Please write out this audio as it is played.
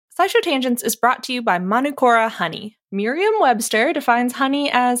SciShow Tangents is brought to you by Manukora honey. Merriam-Webster defines honey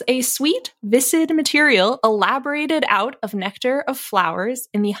as a sweet, viscid material elaborated out of nectar of flowers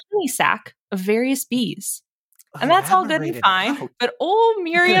in the honey sac of various bees. And that's all good and fine, but old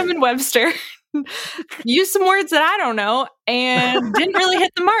Merriam and Webster used some words that I don't know and didn't really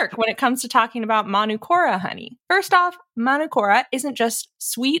hit the mark when it comes to talking about Manukora honey. First off, Manukora isn't just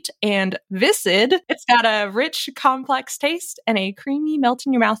sweet and viscid. It's got a rich, complex taste and a creamy,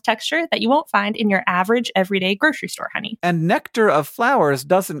 melt-in-your-mouth texture that you won't find in your average, everyday grocery store honey. And nectar of flowers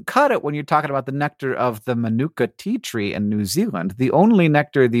doesn't cut it when you're talking about the nectar of the Manuka tea tree in New Zealand, the only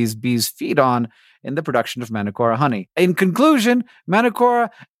nectar these bees feed on in the production of Manukora honey. In conclusion,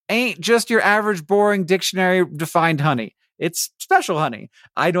 Manukora ain't just your average boring dictionary-defined honey. It's special honey.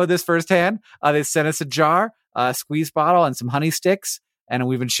 I know this firsthand. They sent us a jar, a squeeze bottle, and some honey sticks, and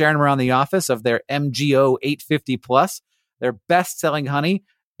we've been sharing them around the office of their MGO 850 Plus, their best-selling honey.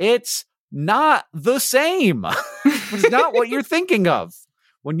 It's not the same. It's not what you're thinking of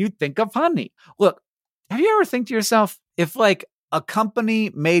when you think of honey. Look, have you ever think to yourself, if like a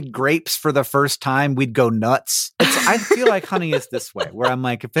company made grapes for the first time, we'd go nuts? I feel like honey is this way, where I'm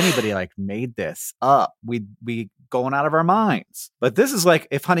like, if anybody like made this up, we'd be going out of our minds. But this is like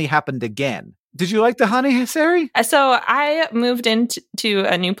if honey happened again. Did you like the honey, Sari? So I moved into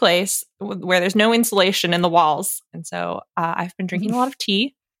a new place where there's no insulation in the walls. And so I've been drinking a lot of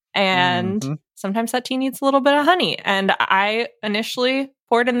tea. And sometimes that tea needs a little bit of honey. And I initially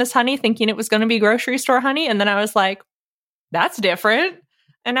poured in this honey thinking it was going to be grocery store honey. And then I was like, that's different.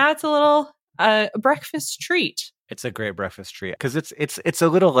 And now it's a little breakfast treat. It's a great breakfast treat because it's a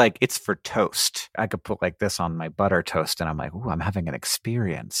little like it's for toast. I could put like this on my butter toast and I'm like, ooh, I'm having an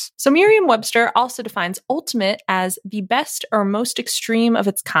experience. So Merriam-Webster also defines ultimate as the best or most extreme of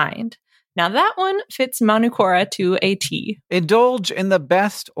its kind. Now that one fits Manukora to a T. Indulge in the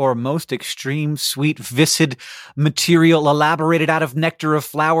best or most extreme sweet viscid material elaborated out of nectar of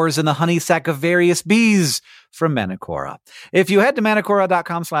flowers in the honey sac of various bees from Manukora. If you head to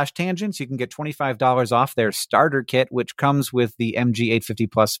manukora.com/tangents, you can get $25 off their starter kit, which comes with the MG 850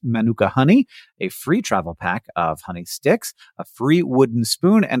 Plus Manuka honey, a free travel pack of honey sticks, a free wooden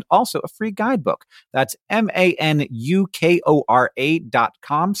spoon, and also a free guidebook. That's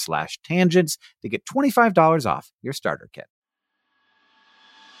manukora.com/tangents to get $25 off your starter kit.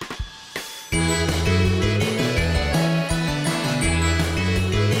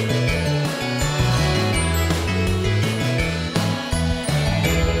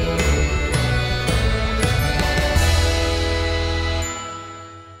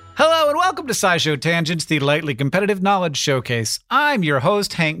 Hello and welcome to SciShow Tangents, the lightly competitive knowledge showcase. I'm your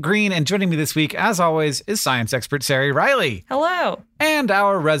host, Hank Green, and joining me this week, as always, is science expert Sari Riley. Hello. And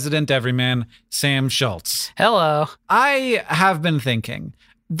our resident everyman, Sam Schultz. Hello. I have been thinking,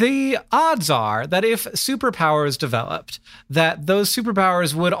 the odds are that if superpowers developed, that those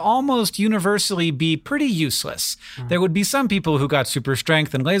superpowers would almost universally be pretty useless. There would be some people who got super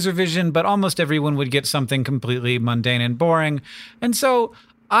strength and laser vision, but almost everyone would get something completely mundane and boring. And so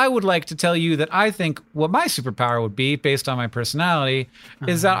I would like to tell you that I think what my superpower would be, based on my personality,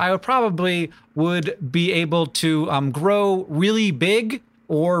 is that I would be able to grow really big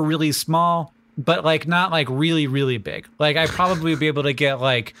or really small, but like not like really, really big. Like I probably would be able to get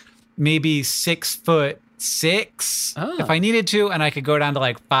like maybe 6'6" if I needed to, and I could go down to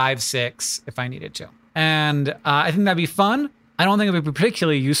like 5'6" if I needed to. And I think that'd be fun. I don't think it would be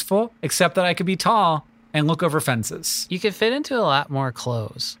particularly useful, except that I could be tall and look over fences. You could fit into a lot more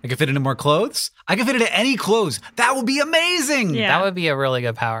clothes. I could fit into more clothes? I could fit into any clothes. That would be amazing. Yeah. That would be a really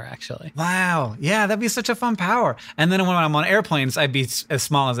good power, actually. Wow. Yeah, that'd be such a fun power. And then when I'm on airplanes, I'd be as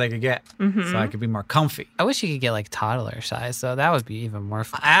small as I could get. So I could be more comfy. I wish you could get like toddler size, though. That would be even more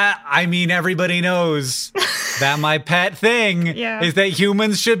fun. I mean, everybody knows that my pet thing is that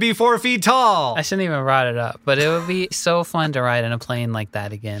humans should be 4 feet tall. I shouldn't even brought it up, but it would be so fun to ride in a plane like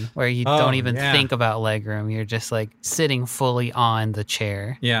that again, where you don't even think about legroom. You're just like sitting fully on the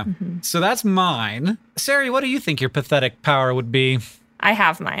chair. Yeah. So that's mine. Sari, what do you think your pathetic power would be? I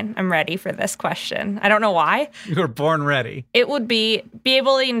have mine. I'm ready for this question. I don't know why. You were born ready. It would be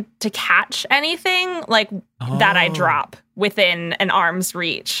able to catch anything like that I drop within an arm's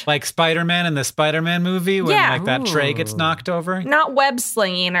reach. Like Spider-Man in the Spider-Man movie when like that tray gets knocked over? Not web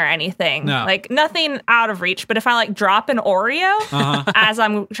slinging or anything. No. Like nothing out of reach. But if I like drop an Oreo as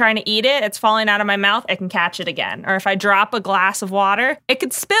I'm trying to eat it, it's falling out of my mouth, I can catch it again. Or if I drop a glass of water, it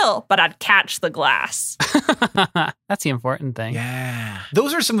could spill, but I'd catch the glass. That's the important thing. Yeah.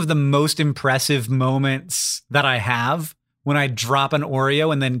 Those are some of the most impressive moments that I have when I drop an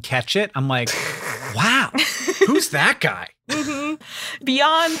Oreo and then catch it. I'm like, wow. Who's that guy?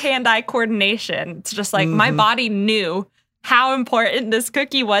 Beyond hand-eye coordination, it's just like my body knew how important this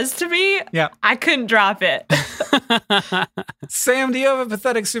cookie was to me. Yeah. I couldn't drop it. Sam, do you have a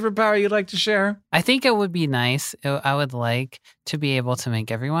pathetic superpower you'd like to share? I think it would be nice. I would like to be able to make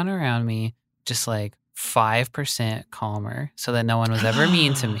everyone around me just like 5% calmer so that no one was ever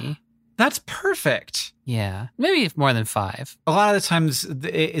mean to me. That's perfect. Yeah. Maybe more than 5. A lot of the times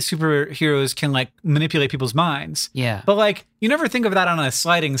superheroes can like manipulate people's minds. Yeah. But like you never think of that on a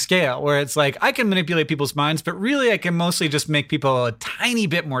sliding scale where it's like I can manipulate people's minds, but really I can mostly just make people a tiny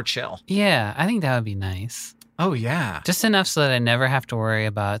bit more chill. Yeah. I think that would be nice. Oh, yeah. Just enough so that I never have to worry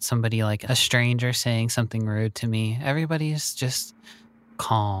about somebody like a stranger saying something rude to me. Everybody's just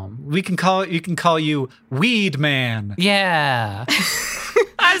calm. You can call you Weed Man. Yeah.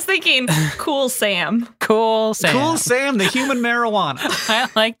 I was thinking, Cool Sam. Cool Sam. Cool Sam, the human marijuana. I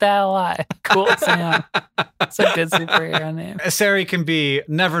like that a lot. Cool Sam. It's a good superhero name. Sari can be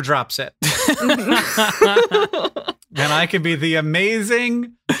Never Drops It. And I can be the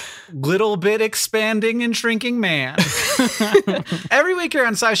amazing, little bit expanding and shrinking man. Every week here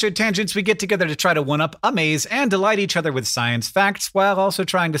on SciShow Tangents, we get together to try to one-up, amaze, and delight each other with science facts while also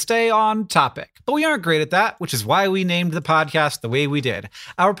trying to stay on topic. But we aren't great at that, which is why we named the podcast the way we did.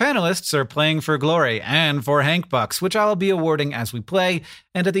 Our panelists are playing for glory and for Hank Bucks, which I'll be awarding as we play.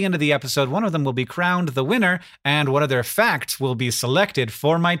 And at the end of the episode, one of them will be crowned the winner, and one of their facts will be selected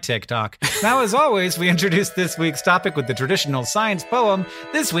for my TikTok. Now, as always, we introduce this week's topic with the traditional science poem,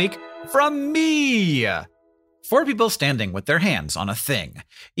 this week from me. 4 people standing with their hands on a thing.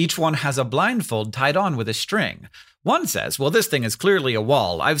 Each one has a blindfold tied on with a string. One says, well, this thing is clearly a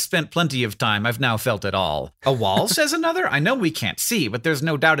wall. I've spent plenty of time. I've now felt it all. A wall, says another? I know we can't see, but there's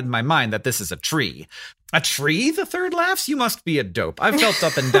no doubt in my mind that this is a tree. A tree? The third laughs. You must be a dope. I've felt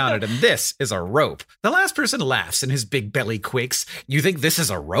up and down it, and this is a rope. The last person laughs, and his big belly quakes. You think this is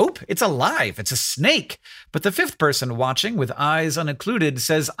a rope? It's alive. It's a snake. But the 5th person watching, with eyes unoccluded,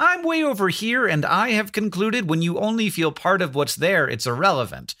 says, I'm way over here, and I have concluded when you only feel part of what's there, it's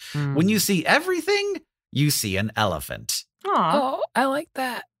irrelevant. When you see everything, you see an elephant. Aw. Oh, I like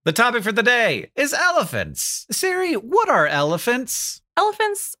that. The topic for the day is elephants. Sari, what are elephants?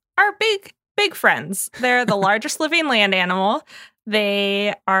 Elephants are big friends. They're the largest living land animal.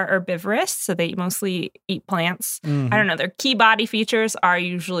 They are herbivorous, so they mostly eat plants. I don't know. Their key body features are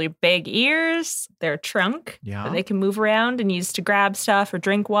usually big ears, their trunk that they can move around and use to grab stuff or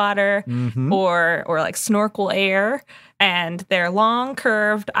drink water or like snorkel air, and their long,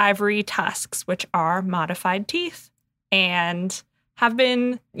 curved ivory tusks, which are modified teeth and have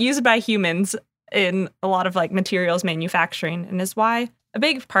been used by humans in a lot of like materials manufacturing, and is why a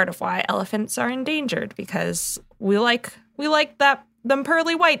big part of why elephants are endangered, because we like them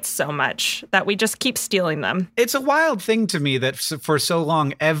pearly whites so much that we just keep stealing them. It's a wild thing to me that for so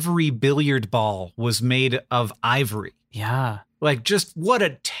long, every billiard ball was made of ivory. Yeah. Like, just what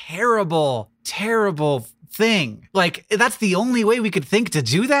a terrible, terrible thing. Like, that's the only way we could think to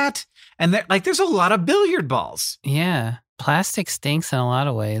do that. And there's a lot of billiard balls. Yeah. Plastic stinks in a lot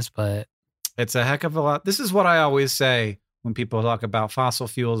of ways, but it's a heck of a lot. This is what I always say when people talk about fossil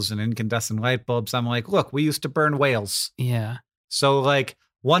fuels and incandescent light bulbs. I'm like, look, we used to burn whales. Yeah. So like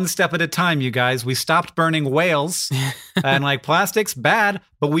one step at a time, you guys. We stopped burning whales and like plastic's bad,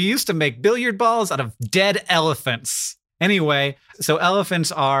 but we used to make billiard balls out of dead elephants. Anyway, so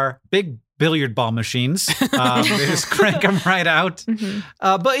elephants are big billiard ball machines. They just crank them right out.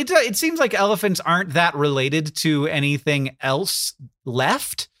 But it seems like elephants aren't that related to anything else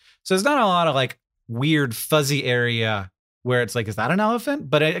left. So there's not a lot of like weird fuzzy area where it's like, is that an elephant?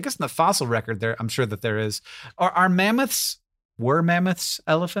 But I guess in the fossil record there, I'm sure that there is. Were mammoths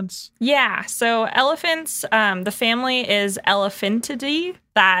elephants? Yeah. So elephants, the family is Elephantidae.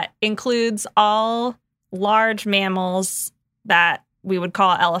 That includes all large mammals that we would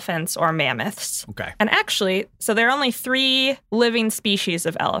call elephants or mammoths. Okay. And actually, so there are only 3 living species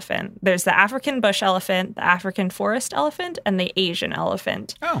of elephant. There's the African bush elephant, the African forest elephant, and the Asian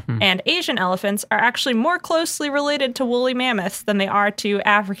elephant. Oh. And Asian elephants are actually more closely related to woolly mammoths than they are to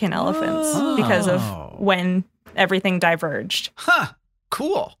African elephants because of when everything diverged. Huh.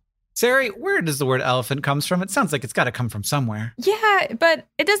 Cool. Sari, where does the word elephant comes from? It sounds like it's got to come from somewhere. Yeah, but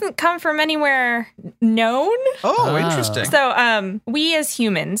it doesn't come from anywhere known. Oh, interesting. So we as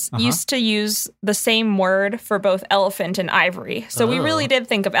humans used to use the same word for both elephant and ivory. So we really did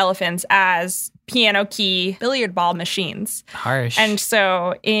think of elephants as piano key billiard ball machines. Harsh. And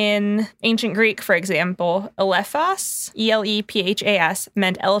so in ancient Greek, for example, elephas, E-L-E-P-H-A-S,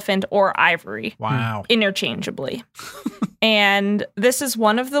 meant elephant or ivory. Wow. Interchangeably. And this is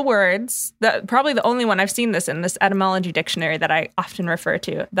one of the words, that probably the only one I've seen this in this etymology dictionary that I often refer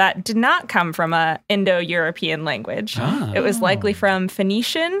to, that did not come from a Indo-European language. Oh. It was likely from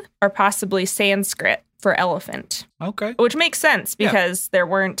Phoenician or possibly Sanskrit for elephant. Okay. Which makes sense because there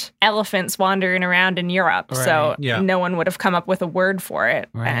weren't elephants wandering around in Europe. So no one would have come up with a word for it.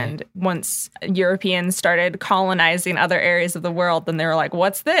 Right. And once Europeans started colonizing other areas of the world, then they were like,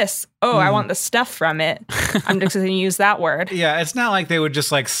 what's this? Oh, I want the stuff from it. I'm just going to use that word. Yeah, it's not like they would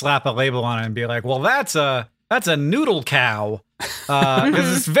just like slap a label on it and be like, well, that's a noodle cow.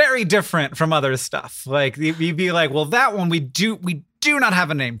 Because it's very different from other stuff. Like you'd be like, well, that one we do not have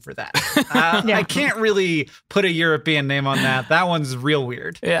a name for that. I can't really put a European name on that. That one's real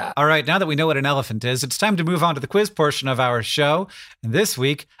weird. Yeah. All right, now that we know what an elephant is, it's time to move on to the quiz portion of our show. And this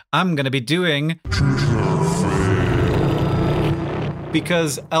week, I'm going to be doing...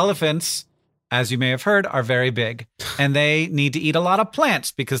 Because elephants, as you may have heard, are very big. And they need to eat a lot of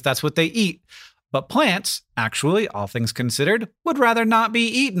plants because that's what they eat. But plants, actually, all things considered, would rather not be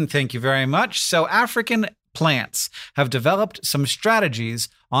eaten, thank you very much. So African plants have developed some strategies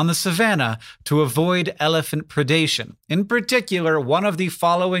on the savanna to avoid elephant predation. In particular, one of the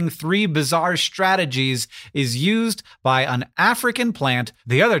following 3 bizarre strategies is used by an African plant.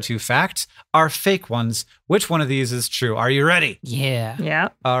 The other 2 facts are fake ones. Which one of these is true? Are you ready? Yeah. Yeah.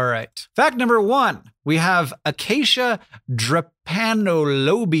 All right. Fact number 1, we have Acacia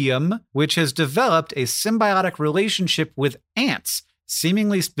drepanolobium, which has developed a symbiotic relationship with ants,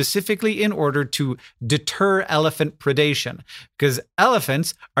 seemingly specifically in order to deter elephant predation, because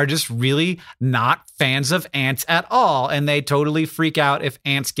elephants are just really not fans of ants at all, and they totally freak out if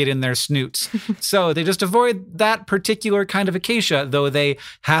ants get in their snoots. So they just avoid that particular kind of acacia, though they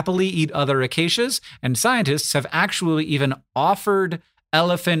happily eat other acacias, and scientists have actually even offered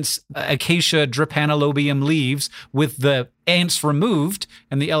elephants Acacia drepanolobium leaves with the ants removed,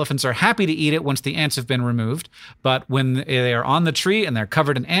 and the elephants are happy to eat it once the ants have been removed. But when they are on the tree and they're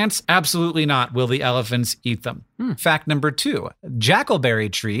covered in ants, absolutely not will the elephants eat them. Fact number 2,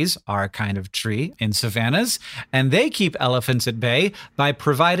 jackalberry trees are a kind of tree in savannas, and they keep elephants at bay by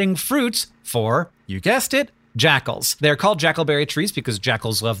providing fruits for, you guessed it, jackals. They're called jackalberry trees because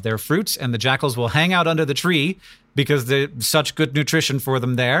jackals love their fruits, and the jackals will hang out under the tree because there's such good nutrition for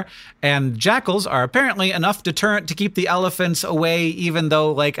them there. And jackals are apparently enough deterrent to keep the elephants away, even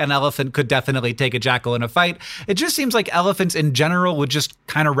though like an elephant could definitely take a jackal in a fight. It just seems like elephants in general would just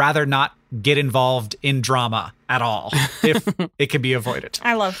kind of rather not get involved in drama at all if it can be avoided.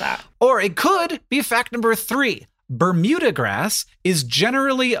 I love that. Or it could be fact number 3. Bermuda grass is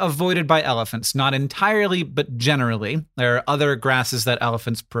generally avoided by elephants, not entirely, but generally. There are other grasses that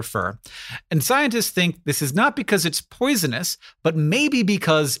elephants prefer. And scientists think this is not because it's poisonous, but maybe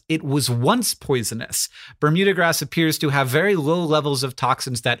because it was once poisonous. Bermuda grass appears to have very low levels of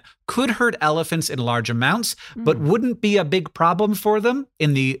toxins that could hurt elephants in large amounts, but wouldn't be a big problem for them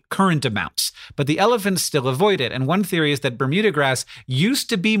in the current amounts. But the elephants still avoid it. And one theory is that Bermuda grass used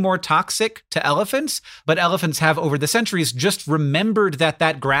to be more toxic to elephants, but elephants have over the centuries just remembered that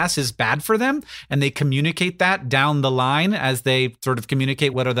that grass is bad for them, and they communicate that down the line as they sort of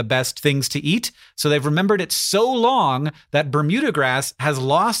communicate what are the best things to eat. So they've remembered it so long that Bermuda grass has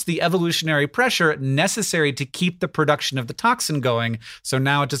lost the evolutionary pressure necessary to keep the production of the toxin going. So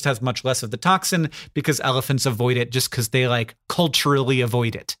now it just has much less of the toxin because elephants avoid it just because they like culturally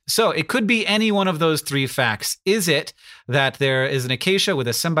avoid it. So it could be any one of those 3 facts. Is it that there is an acacia with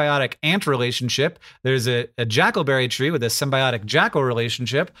a symbiotic ant relationship, there's a jackalberry tree with a symbiotic jackal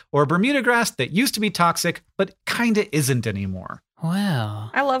relationship, or Bermuda grass that used to be toxic but kind of isn't anymore?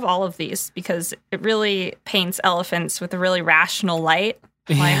 Wow. I love all of these because it really paints elephants with a really rational light.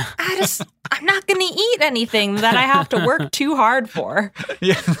 Like, I'm not going to eat anything that I have to work too hard for.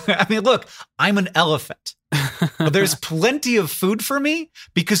 Yeah. I mean, look, I'm an elephant. But there's plenty of food for me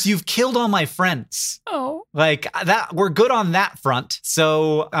because you've killed all my friends. Oh. Like that, we're good on that front.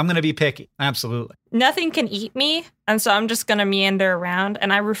 So I'm going to be picky. Absolutely. Nothing can eat me, and so I'm just going to meander around,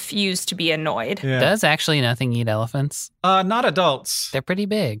 and I refuse to be annoyed. Yeah. Does actually nothing eat elephants? Not adults. They're pretty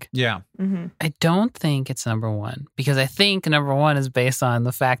big. Yeah. Mm-hmm. I don't think it's number 1 because I think number 1 is based on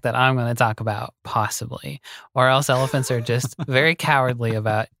the fact that I'm going to talk about, possibly, or else elephants are just very cowardly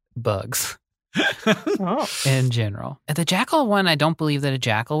about bugs. Oh. In general. And the jackal one, I don't believe that a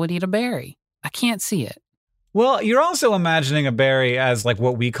jackal would eat a berry. I can't see it. Well, you're also imagining a berry as like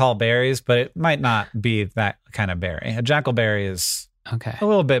what we call berries, but it might not be that kind of berry. A jackalberry is Okay. a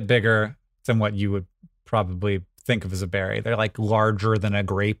little bit bigger than what you would probably think of as a berry. They're like larger than a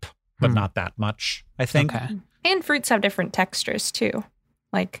grape, but not that much, I think. Okay. And fruits have different textures too.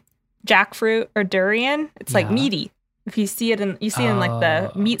 Like jackfruit or durian, it's like Yeah. meaty. If you see it in like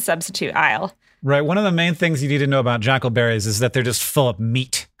the meat substitute aisle. Right. One of the main things you need to know about jackalberries is that they're just full of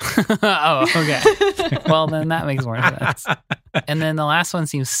meat. Oh, okay. Well, then that makes more sense. And then the last one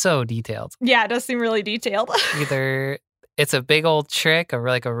seems so detailed. Yeah, it does seem really detailed. Either it's a big old trick, or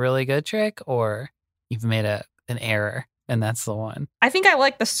like a really good trick, or you've made an error, and that's the one. I think I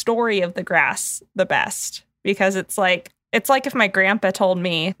like the story of the grass the best because it's like if my grandpa told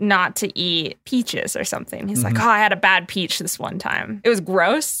me not to eat peaches or something. He's like, oh, I had a bad peach this one time. It was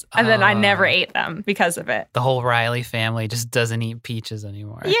gross. And then I never ate them because of it. The whole Riley family just doesn't eat peaches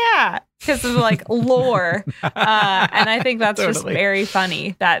anymore. Yeah, because of like lore. And I think that's just very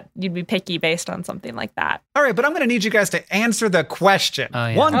funny that you'd be picky based on something like that. All right, but I'm going to need you guys to answer the question. Oh,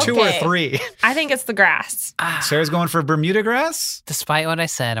 yeah. 1, 2, or 3. I think it's the grass. Sarah's going for Bermuda grass. Despite what I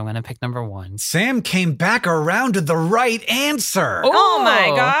said, I'm going to pick number 1. Sam came back around to the right answer. Oh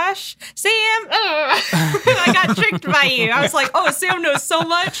my gosh. Sam, I got tricked by you. I was like, oh, Sam knows so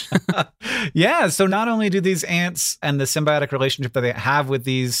much. Yeah, so not only do these ants and the symbiotic relationship that they have with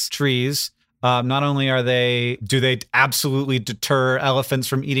these trees, not only do they absolutely deter elephants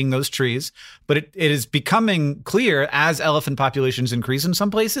from eating those trees, but it is becoming clear as elephant populations increase in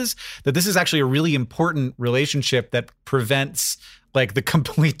some places that this is actually a really important relationship that prevents like the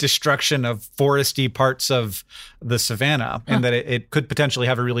complete destruction of foresty parts of the savanna, and that it could potentially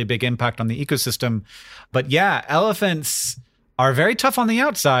have a really big impact on the ecosystem. But yeah, elephants are very tough on the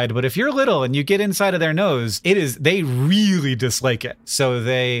outside, but if you're little and you get inside of their nose, they really dislike it. So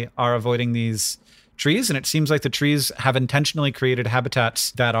they are avoiding these trees, and it seems like the trees have intentionally created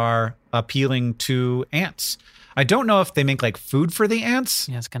habitats that are appealing to ants. I don't know if they make like food for the ants.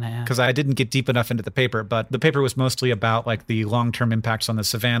 Yeah, I was gonna ask. Because I didn't get deep enough into the paper, but the paper was mostly about like the long-term impacts on the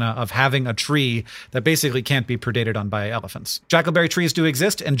savanna of having a tree that basically can't be predated on by elephants. Jackalberry trees do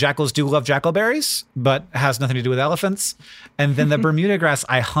exist, and jackals do love jackalberries, but has nothing to do with elephants. And then the Bermuda grass,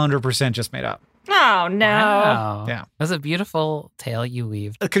 I 100% just made up. Oh, no. Wow. Yeah. That's a beautiful tale you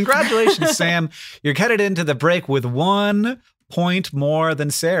weaved. Congratulations, Sam. You're headed into the break with 1 point more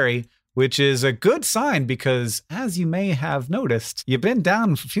than Sari, which is a good sign because, as you may have noticed, you've been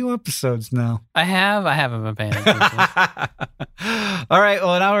down for a few episodes now. I haven't been paying attention. All right,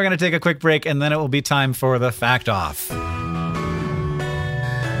 well, now we're going to take a quick break, and then it will be time for the Fact Off.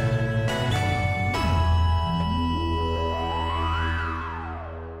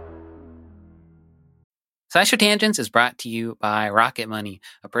 SciShow Tangents is brought to you by Rocket Money,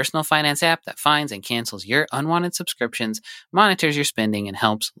 a personal finance app that finds and cancels your unwanted subscriptions, monitors your spending, and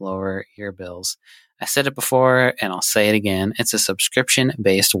helps lower your bills. I said it before, and I'll say it again. It's a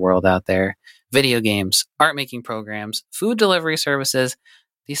subscription-based world out there. Video games, art-making programs, food delivery services.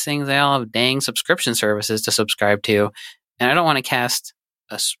 These things, they all have dang subscription services to subscribe to. And I don't want to cast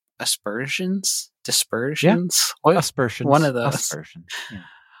aspersions? Dispersions? Yeah. Aspersions. One of those. Aspersions. Yeah.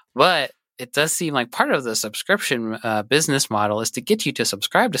 But it does seem like part of the subscription business model is to get you to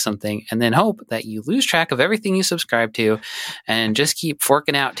subscribe to something and then hope that you lose track of everything you subscribe to and just keep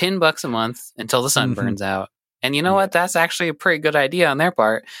forking out $10 a month until the sun burns out. And you know what? That's actually a pretty good idea on their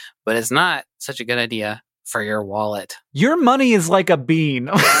part, but it's not such a good idea for your wallet. Your money is like a bean.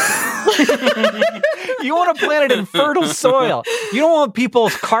 You want to plant it in fertile soil. You don't want people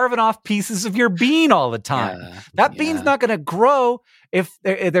carving off pieces of your bean all the time. That bean's not going to grow if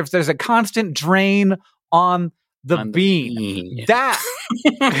there's a constant drain on the bean. That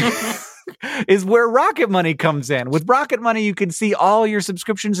is where Rocket Money comes in. With Rocket Money, you can see all your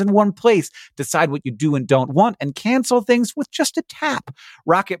subscriptions in one place, decide what you do and don't want, and cancel things with just a tap.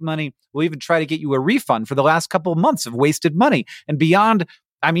 Rocket Money will even try to get you a refund for the last couple of months of wasted money. And beyond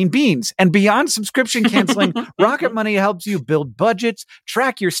beans. And beyond subscription canceling, Rocket Money helps you build budgets,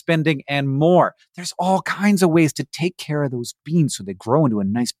 track your spending, and more. There's all kinds of ways to take care of those beans so they grow into a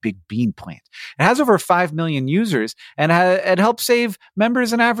nice big bean plant. It has over 5 million users, and it helps save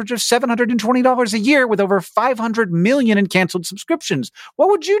members an average of $720 a year with over 500 million in canceled subscriptions. What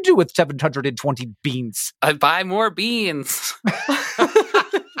would you do with 720 beans? I'd buy more beans.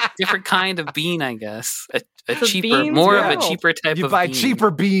 Different kind of bean, I guess. A cheaper, beans, more of a cheaper type of bean. You buy cheaper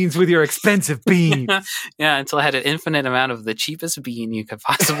beans with your expensive beans. Yeah, until I had an infinite amount of the cheapest bean you could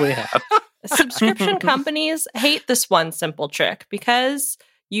possibly have. Subscription companies hate this one simple trick because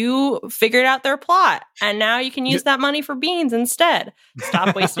you figured out their plot and now you can use that money for beans instead.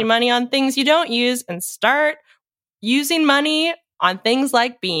 Stop wasting money on things you don't use and start using money on things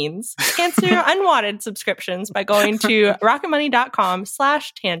like beans. Cancel your unwanted subscriptions by going to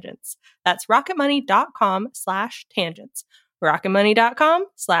rocketmoney.com/tangents. That's rocketmoney.com/tangents.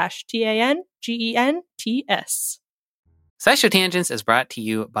 rocketmoney.com/TANGENTS. SciShow Tangents is brought to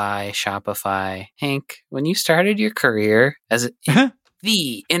you by Shopify. Hank, when you started your career as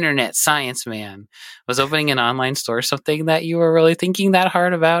the internet science man, was opening an online store something that you were really thinking that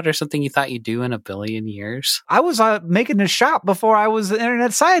hard about, or something you thought you'd do in a billion years? I was making a shop before I was an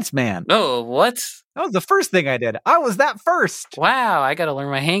internet science man. Oh, what? That was the first thing I did. I was that first. Wow, I got to learn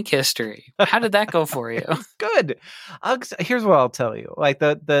my Hank history. How did that go for you? Good. Here's what I'll tell you. Like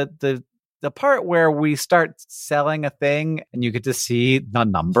the part where we start selling a thing and you get to see the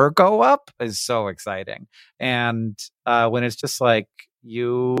number go up is so exciting. And when it's just like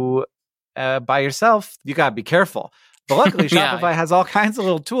you by yourself, you got to be careful. But luckily, Shopify has all kinds of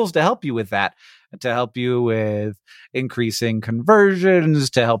little tools to help you with that, to help you with increasing conversions,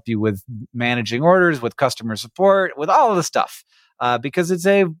 to help you with managing orders, with customer support, with all of the stuff. Because it's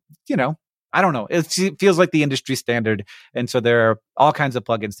I don't know. It feels like the industry standard. And so there are all kinds of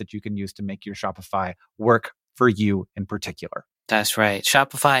plugins that you can use to make your Shopify work for you in particular. That's right.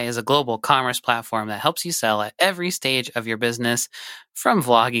 Shopify is a global commerce platform that helps you sell at every stage of your business, from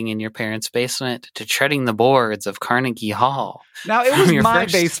vlogging in your parents' basement to treading the boards of Carnegie Hall. Now, it was my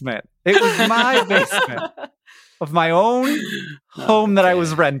basement. It was my basement of my own home that I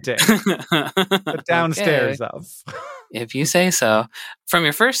was renting, the downstairs of. If you say so. From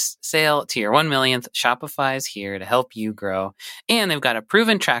your first sale to your 1 millionth, Shopify is here to help you grow. And they've got a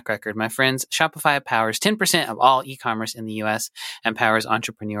proven track record, my friends. Shopify powers 10% of all e-commerce in the US and powers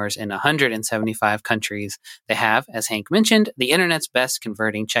entrepreneurs in 175 countries. They have, as Hank mentioned, the internet's best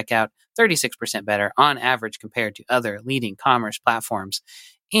converting checkout, 36% better on average compared to other leading commerce platforms.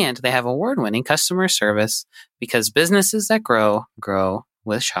 And they have award-winning customer service, because businesses that grow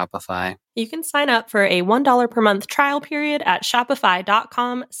with Shopify. You can sign up for a $1 per month trial period at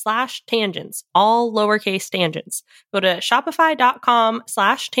shopify.com/tangents, all lowercase tangents. Go to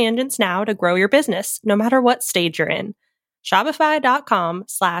shopify.com/tangents now to grow your business, no matter what stage you're in.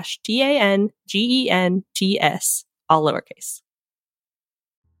 Shopify.com/TANGENTS, all lowercase.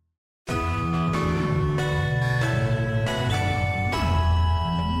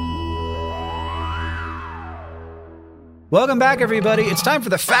 Welcome back, everybody. It's time for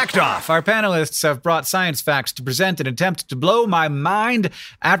the Fact Off. Our panelists have brought science facts to present in an attempt to blow my mind.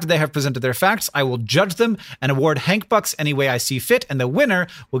 After they have presented their facts, I will judge them and award Hank Bucks any way I see fit, and the winner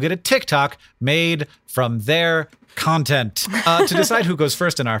will get a TikTok made from their content. To decide who goes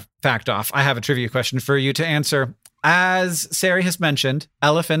first in our Fact Off, I have a trivia question for you to answer. As Sari has mentioned,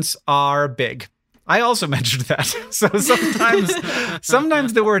 elephants are big. I also mentioned that. So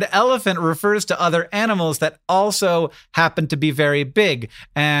sometimes the word elephant refers to other animals that also happen to be very big.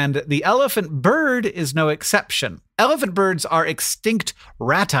 And the elephant bird is no exception. Elephant birds are extinct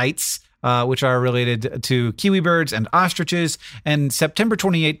ratites, which are related to kiwi birds and ostriches. In September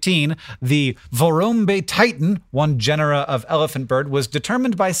 2018, the Vorombe titan, one genera of elephant bird, was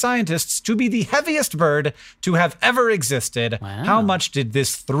determined by scientists to be the heaviest bird to have ever existed. Wow. How much did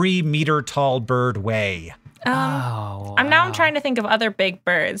this 3-meter tall bird weigh? I'm trying to think of other big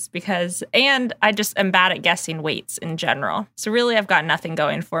birds and I just am bad at guessing weights in general. So really, I've got nothing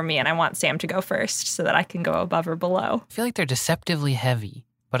going for me, and I want Sam to go first so that I can go above or below. I feel like they're deceptively heavy,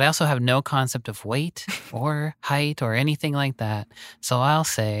 but I also have no concept of weight or height or anything like that. So I'll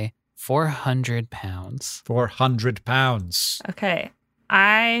say 400 pounds. 400 pounds. Okay.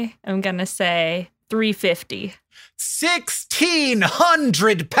 I am going to say 350.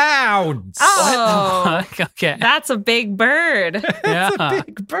 1,600 pounds. Oh, Okay. That's a big bird. That's a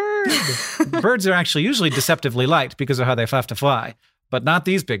big bird. Birds are actually usually deceptively light because of how they have to fly, but not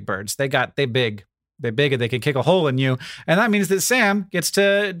these big birds. They're big. They're big and they can kick a hole in you. And that means that Sam gets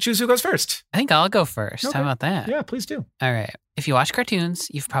to choose who goes first. I think I'll go first. Okay. How about that? Yeah, please do. All right. If you watch cartoons,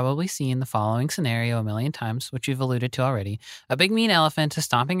 you've probably seen the following scenario a million times, which you've alluded to already. A big mean elephant is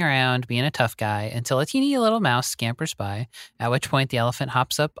stomping around, being a tough guy, until a teeny little mouse scampers by, at which point the elephant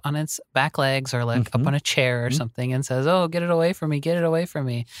hops up on its back legs or up on a chair or something and says, "Oh, get it away from me, get it away from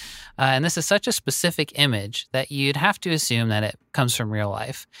me." And this is such a specific image that you'd have to assume that it comes from real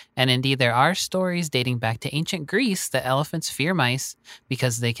life. And indeed, there are stories dating back to ancient Greece that elephants fear mice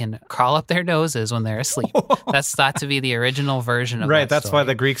because they can crawl up their noses when they're asleep. That's thought to be the original version of Right, that that's story. why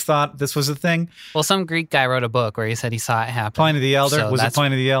the Greeks thought this was a thing. Well, some Greek guy wrote a book where he said he saw it happen. Pliny the Elder? So Was it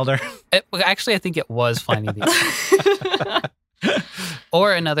Pliny the Elder? Actually, I think it was Pliny the Elder.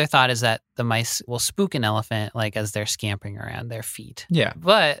 Or another thought is that the mice will spook an elephant like as they're scampering around their feet. Yeah.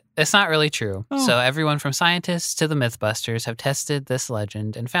 But it's not really true. Oh. So everyone from scientists to the Mythbusters have tested this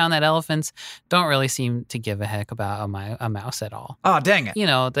legend and found that elephants don't really seem to give a heck about a mouse at all. Oh, dang it. You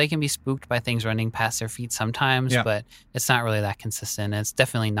know, they can be spooked by things running past their feet sometimes, Yeah. but it's not really that consistent. It's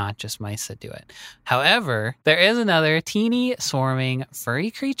definitely not just mice that do it. However, there is another teeny, swarming,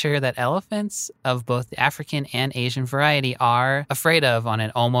 furry creature that elephants of both the African and Asian variety are afraid of on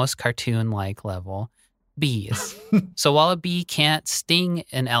an almost cartoon-like level. Bees. So while a bee can't sting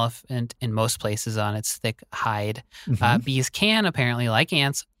an elephant in most places on its thick hide, bees can apparently, like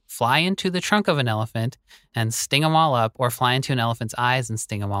ants, fly into the trunk of an elephant and sting them all up, or fly into an elephant's eyes and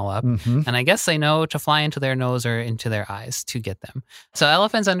sting them all up. Mm-hmm. And I guess they know to fly into their nose or into their eyes to get them. So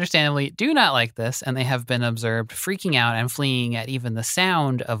elephants understandably do not like this, and they have been observed freaking out and fleeing at even the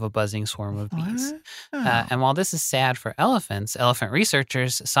sound of a buzzing swarm of bees. And while this is sad for elephants, elephant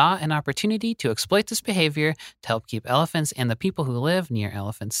researchers saw an opportunity to exploit this behavior to help keep elephants and the people who live near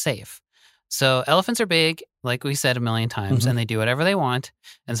elephants safe. So elephants are big, like we said a million times, and they do whatever they want.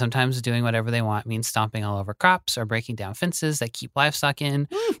 And sometimes doing whatever they want means stomping all over crops or breaking down fences that keep livestock in,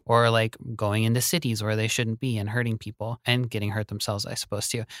 or like going into cities where they shouldn't be and hurting people and getting hurt themselves, I suppose,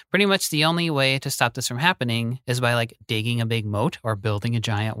 too. Pretty much the only way to stop this from happening is by like digging a big moat or building a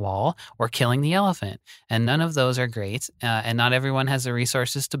giant wall or killing the elephant. And none of those are great. And not everyone has the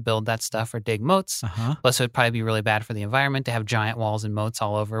resources to build that stuff or dig moats. Plus, it would probably be really bad for the environment to have giant walls and moats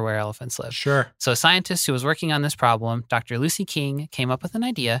all over where elephants live. Sure. So a scientist who was working on this problem, Dr. Lucy King, came up with an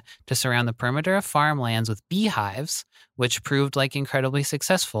idea to surround the perimeter of farmlands with beehives, which proved like incredibly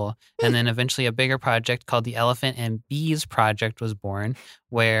successful. And then eventually a bigger project called the Elephant and Bees Project was born,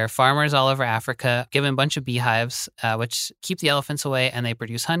 where farmers all over Africa give a bunch of beehives, which keep the elephants away, and they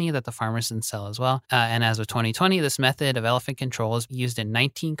produce honey that the farmers then sell as well. And as of 2020, this method of elephant control is used in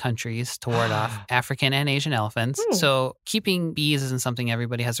 19 countries to ward off African and Asian elephants. So keeping bees isn't something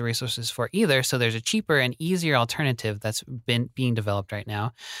everybody has the resources for either. So there's a cheaper and easier alternative that's been being developed right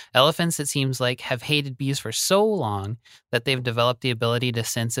now. Elephants, it seems like, have hated bees for so long that they've developed the ability to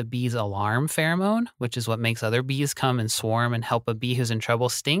sense a bee's alarm pheromone, which is what makes other bees come and swarm and help a bee who's in trouble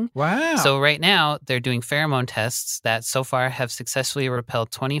sting. Wow. So right now, they're doing pheromone tests that so far have successfully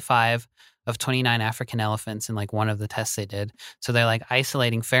repelled 25 of 29 African elephants in like one of the tests they did. So they're like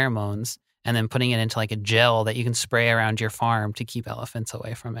isolating pheromones and then putting it into like a gel that you can spray around your farm to keep elephants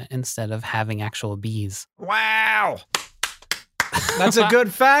away from it instead of having actual bees. Wow. That's a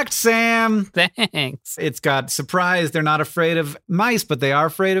good fact, Sam. Thanks. It's got surprise. They're not afraid of mice, but they are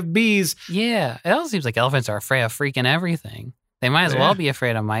afraid of bees. Yeah. It also seems like elephants are afraid of freaking everything. They might as well be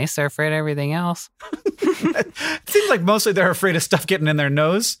afraid of mice. They're afraid of everything else. It seems like mostly they're afraid of stuff getting in their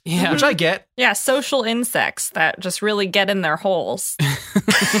nose, which I get. Yeah, social insects that just really get in their holes.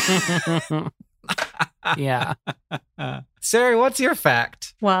 Yeah. Sarah, what's your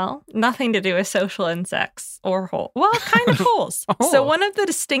fact? Well, nothing to do with social insects or holes. Well, kind of holes. So one of the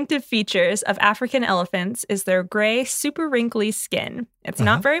distinctive features of African elephants is their gray, super wrinkly skin. It's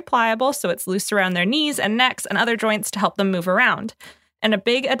not very pliable, so it's loose around their knees and necks and other joints to help them move around. And a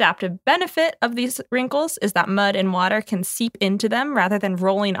big adaptive benefit of these wrinkles is that mud and water can seep into them rather than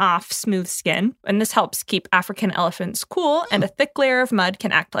rolling off smooth skin. And this helps keep African elephants cool, and a thick layer of mud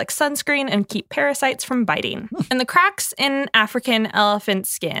can act like sunscreen and keep parasites from biting. And the cracks in African elephant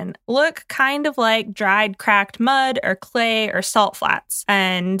skin look kind of like dried cracked mud or clay or salt flats.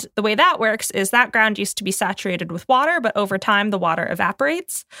 And the way that works is that ground used to be saturated with water, but over time the water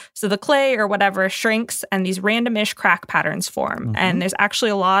evaporates. So the clay or whatever shrinks and these randomish crack patterns form. And there's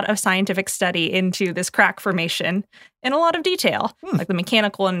actually a lot of scientific study into this crack formation in a lot of detail, like the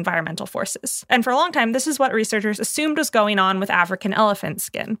mechanical and environmental forces. And for a long time, this is what researchers assumed was going on with African elephant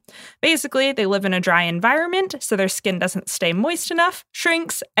skin. Basically, they live in a dry environment, so their skin doesn't stay moist enough,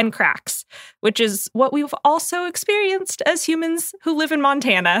 shrinks, and cracks, which is what we've also experienced as humans who live in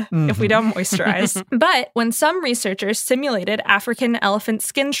Montana if we don't moisturize. But when some researchers simulated African elephant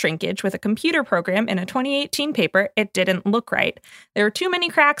skin shrinkage with a computer program in a 2018 paper, it didn't look right. There were too many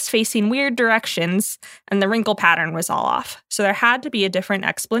cracks facing weird directions, and the wrinkle pattern was all off. So there had to be a different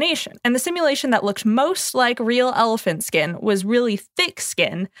explanation. And the simulation that looked most like real elephant skin was really thick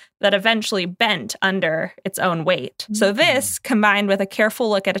skin that eventually bent under its own weight. So this, combined with a careful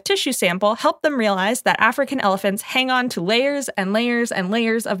look at a tissue sample, helped them realize that African elephants hang on to layers and layers and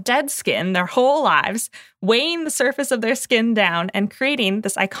layers of dead skin their whole lives, weighing the surface of their skin down and creating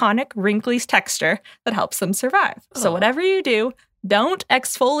this iconic wrinkly texture that helps them survive. So whatever you do, don't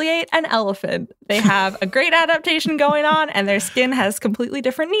exfoliate an elephant. They have a great adaptation going on, and their skin has completely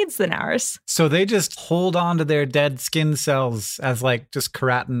different needs than ours. So they just hold on to their dead skin cells as like just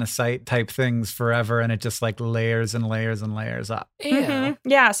keratinocyte type things forever, and it just like layers and layers and layers up. Ew. Mm-hmm.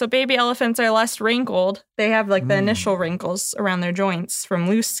 Yeah, so baby elephants are less wrinkled. They have like the initial wrinkles around their joints from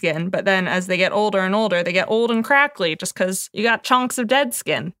loose skin, but then as they get older and older, they get old and crackly just because you got chunks of dead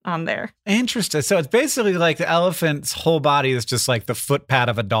skin on there. Interesting. So it's basically like the elephant's whole body is just like the foot pad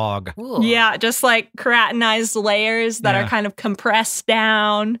of a dog. Ooh. Yeah, just like keratinized layers that Yeah. are kind of compressed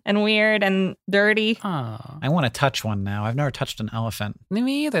down and weird and dirty. Oh, I want to touch one now. I've never touched an elephant.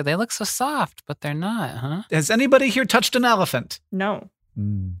 me either. They look so soft, but they're not, huh? Has anybody here touched an elephant? No.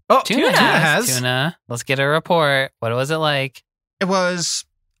 Oh, Tuna has. Tuna. Let's get a report. What was it like? It was,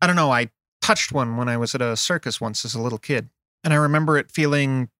 I don't know, I touched one when I was at a circus once as a little kid. And I remember it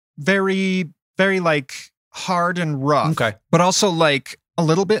feeling very, very like hard and rough. Okay. But also like a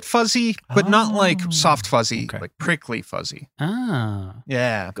little bit fuzzy, but not like Oh. soft fuzzy, Okay. like prickly fuzzy. Oh.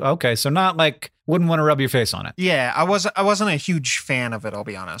 Yeah. Okay, so not like wouldn't want to rub your face on it. Yeah, I wasn't a huge fan of it, I'll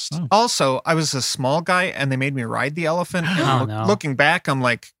be honest. Oh. Also, I was a small guy and they made me ride the elephant. And Oh, no. looking back, I'm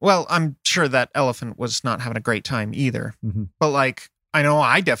like, well, I'm sure that elephant was not having a great time either. Mhm. But like, I know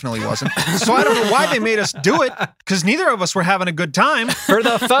I definitely wasn't. So I don't know why they made us do it, because neither of us were having a good time. For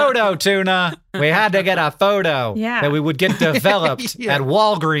the photo, Tuna, we had to get a photo Yeah. that we would get developed Yeah. at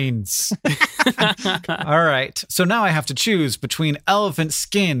Walgreens. All right. So now I have to choose between elephant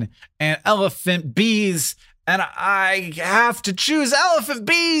skin and elephant bees, and I have to choose elephant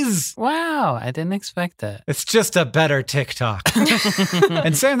bees. Wow, I didn't expect that. It's just a better TikTok.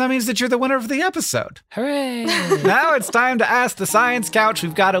 And Sam, that means that you're the winner of the episode. Hooray. Now it's time to ask the Science Couch.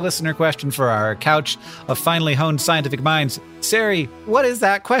 We've got a listener question for our couch of finely honed scientific minds. Sari, what is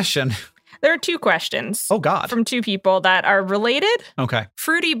that question? There are two questions Oh, God. from two people that are related. Okay.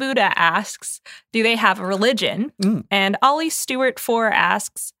 Fruity Buddha asks, do they have a religion? Mm. And Ollie Stewart 4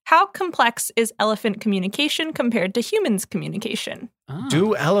 asks, how complex is elephant communication compared to humans' communication? Oh.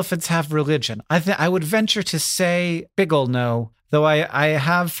 Do elephants have religion? I would venture to say big ol' no, though I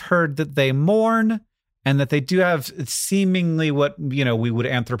have heard that they mourn and that they do have seemingly what, we would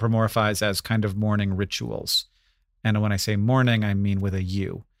anthropomorphize as kind of mourning rituals. And when I say mourning, I mean with a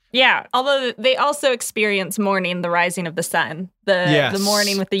U. Yeah, although they also experience mourning the rising of the sun, the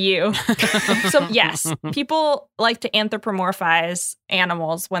morning with the U. So yes, people like to anthropomorphize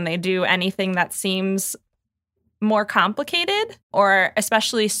animals when they do anything that seems more complicated, or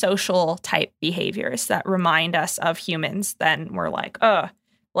especially social type behaviors that remind us of humans. Then we're like, oh,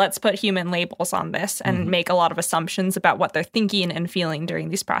 let's put human labels on this and make a lot of assumptions about what they're thinking and feeling during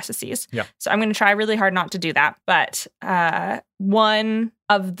these processes. Yeah. So I'm going to try really hard not to do that. But one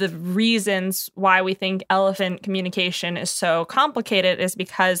of the reasons why we think elephant communication is so complicated is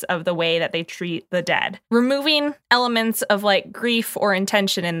because of the way that they treat the dead. Removing elements of like grief or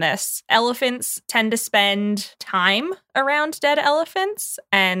intention in this, elephants tend to spend time around dead elephants,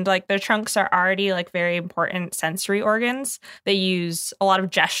 and like their trunks are already like very important sensory organs. They use a lot of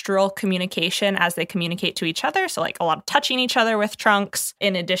gestural communication as they communicate to each other. So like a lot of touching each other with trunks,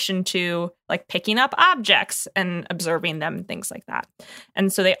 in addition to like picking up objects and observing them, things like that.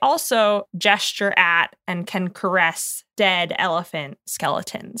 And so they also gesture at and can caress dead elephant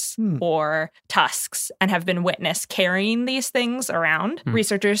skeletons or tusks, and have been witnessed carrying these things around.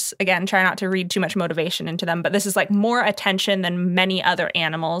 Researchers, again, try not to read too much motivation into them, but this is like more attention than many other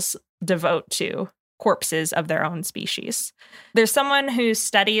animals devote to corpses of their own species. There's someone who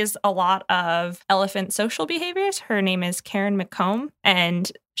studies a lot of elephant social behaviors. Her name is Karen McComb,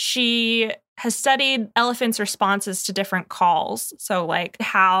 and she has studied elephants' responses to different calls. So like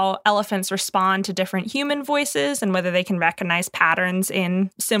how elephants respond to different human voices and whether they can recognize patterns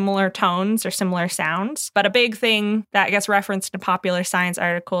in similar tones or similar sounds. But a big thing that gets referenced in popular science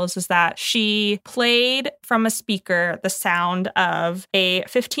articles is that she played from a speaker the sound of a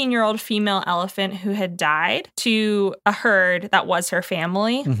 15-year-old female elephant who had died to a herd that was her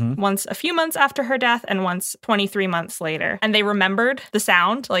family, once a few months after her death and once 23 months later. And they remembered the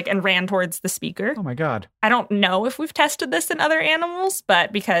sound, like, and ran towards the speaker. Oh my God. I don't know if we've tested this in other animals,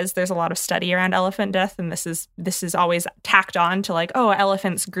 but because there's a lot of study around elephant death, and this is always tacked on to like, oh,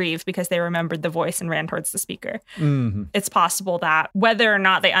 elephants grieve because they remembered the voice and ran towards the speaker. It's possible that whether or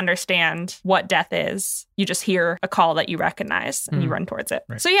not they understand what death is, you just hear a call that you recognize and you run towards it.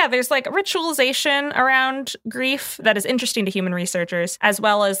 Right. So yeah, there's like ritualization around grief that is interesting to human researchers, as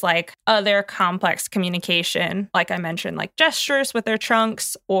well as like other complex communication, like I mentioned, like gestures with their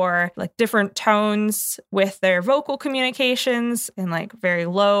trunks, or like different tones with their vocal communications in like very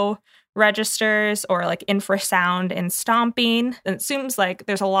low registers or like infrasound in stomping. And it seems like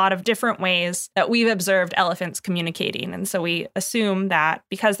there's a lot of different ways that we've observed elephants communicating. And so we assume that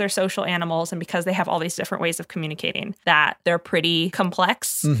because they're social animals and because they have all these different ways of communicating, that they're pretty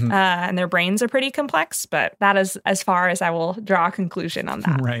complex and their brains are pretty complex. But that is as far as I will draw a conclusion on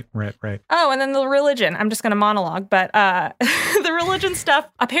that. Right. Oh, and then the religion. I'm just going to monologue, but the religion stuff.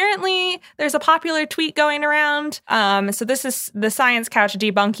 Apparently, there's a popular tweet going around. So this is the Science Couch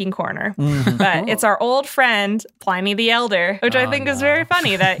debunking corner, but it's our old friend Pliny the Elder, which I think is very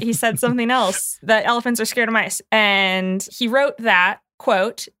funny that he said something else, that elephants are scared of mice. And he wrote that,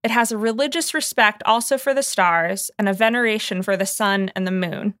 quote, "It has a religious respect also for the stars and a veneration for the sun and the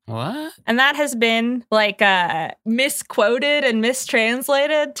moon." What? And that has been like misquoted and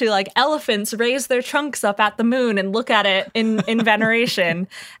mistranslated to like elephants raise their trunks up at the moon and look at it in veneration,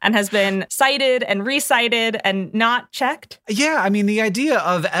 and has been cited and recited and not checked. Yeah, I mean, the idea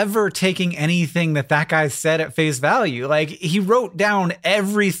of ever taking anything that guy said at face value, like he wrote down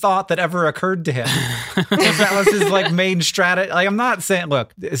every thought that ever occurred to him. That was his like main strategy. Like, I'm not saying,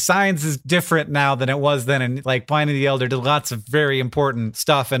 look, science is different now than it was then, and like Pliny the Elder did lots of very important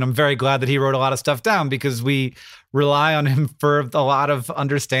stuff, and I'm very glad that he wrote a lot of stuff down because we rely on him for a lot of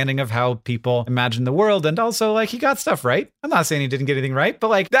understanding of how people imagine the world, and also like he got stuff right. I'm not saying he didn't get anything right, but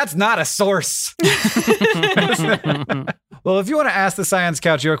like that's not a source. Well, if you want to ask the Science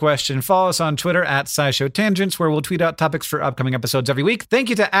Couch your question, follow us on Twitter at SciShow Tangents, where we'll tweet out topics for upcoming episodes every week. Thank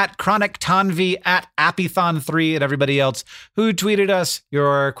you to at Chronic Tanvi, at Appython3, and everybody else who tweeted us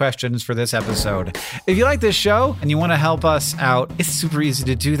your questions for this episode. If you like this show and you want to help us out, it's super easy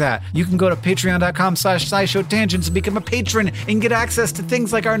to do that. You can go to patreon.com/SciShow Tangents and become a patron and get access to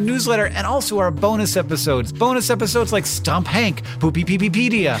things like our newsletter and also our bonus episodes. Bonus episodes like Stump Hank, Poopy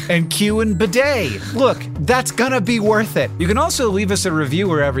Peepedia, and Q and Bidet. Look, that's gonna be worth it. You can also leave us a review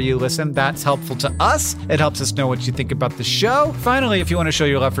wherever you listen. That's helpful to us. It helps us know what you think about the show. Finally, if you want to show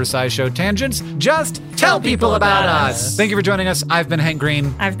your love for SciShow Tangents, just tell people about us. Thank you for joining us. I've been Hank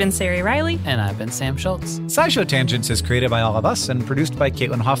Green. I've been Sari Riley. And I've been Sam Schultz. SciShow Tangents is created by all of us and produced by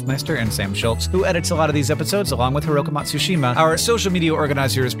Caitlin Hoffmeister and Sam Schultz, who edits a lot of these episodes along with Hiroka Matsushima. Our social media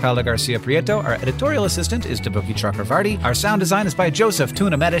organizer is Paula Garcia Prieto. Our editorial assistant is Tabuki Chakravarti. Our sound design is by Joseph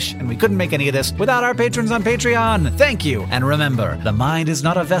Tuna Medish, and we couldn't make any of this without our patrons on Patreon. Thank you. And remember, the mind is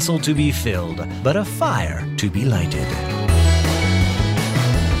not a vessel to be filled, but a fire to be lighted.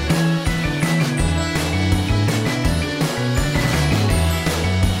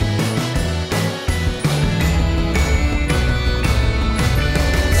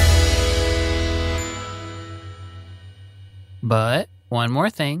 But one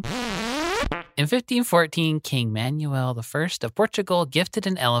more thing. In 1514, King Manuel I of Portugal gifted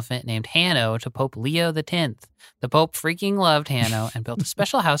an elephant named Hanno to Pope Leo X. The Pope freaking loved Hanno and built a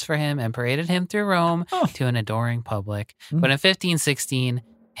special house for him and paraded him through Rome to an adoring public. But in 1516,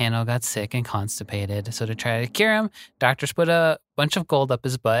 Hanno got sick and constipated. So to try to cure him, doctors put a bunch of gold up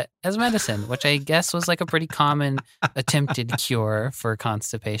his butt as medicine, which I guess was like a pretty common attempted cure for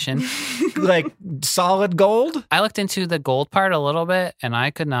constipation. Like solid gold? I looked into the gold part a little bit, and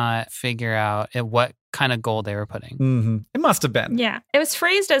I could not figure out what kind of gold they were putting. Mm-hmm. It must have been. Yeah. It was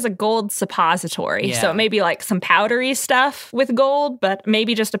phrased as a gold suppository. Yeah. So it may be like some powdery stuff with gold, but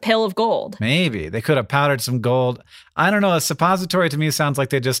maybe just a pill of gold. Maybe. They could have powdered some gold. I don't know. A suppository to me sounds like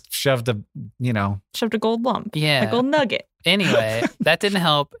they just shoved Shoved a gold lump. Yeah. A gold nugget. Anyway, that didn't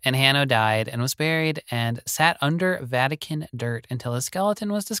help, and Hanno died and was buried and sat under Vatican dirt until his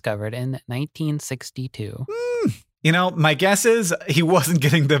skeleton was discovered in 1962. My guess is he wasn't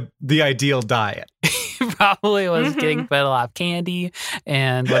getting the ideal diet. He probably was getting fed a lot of candy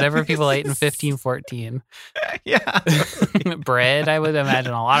and whatever people ate in 1514. Yeah. Bread, I would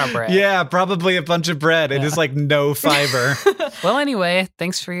imagine a lot of bread. Yeah, probably a bunch of bread. It is like no fiber. Well, anyway,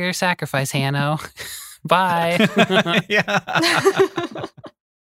 thanks for your sacrifice, Hanno. Bye. Yeah.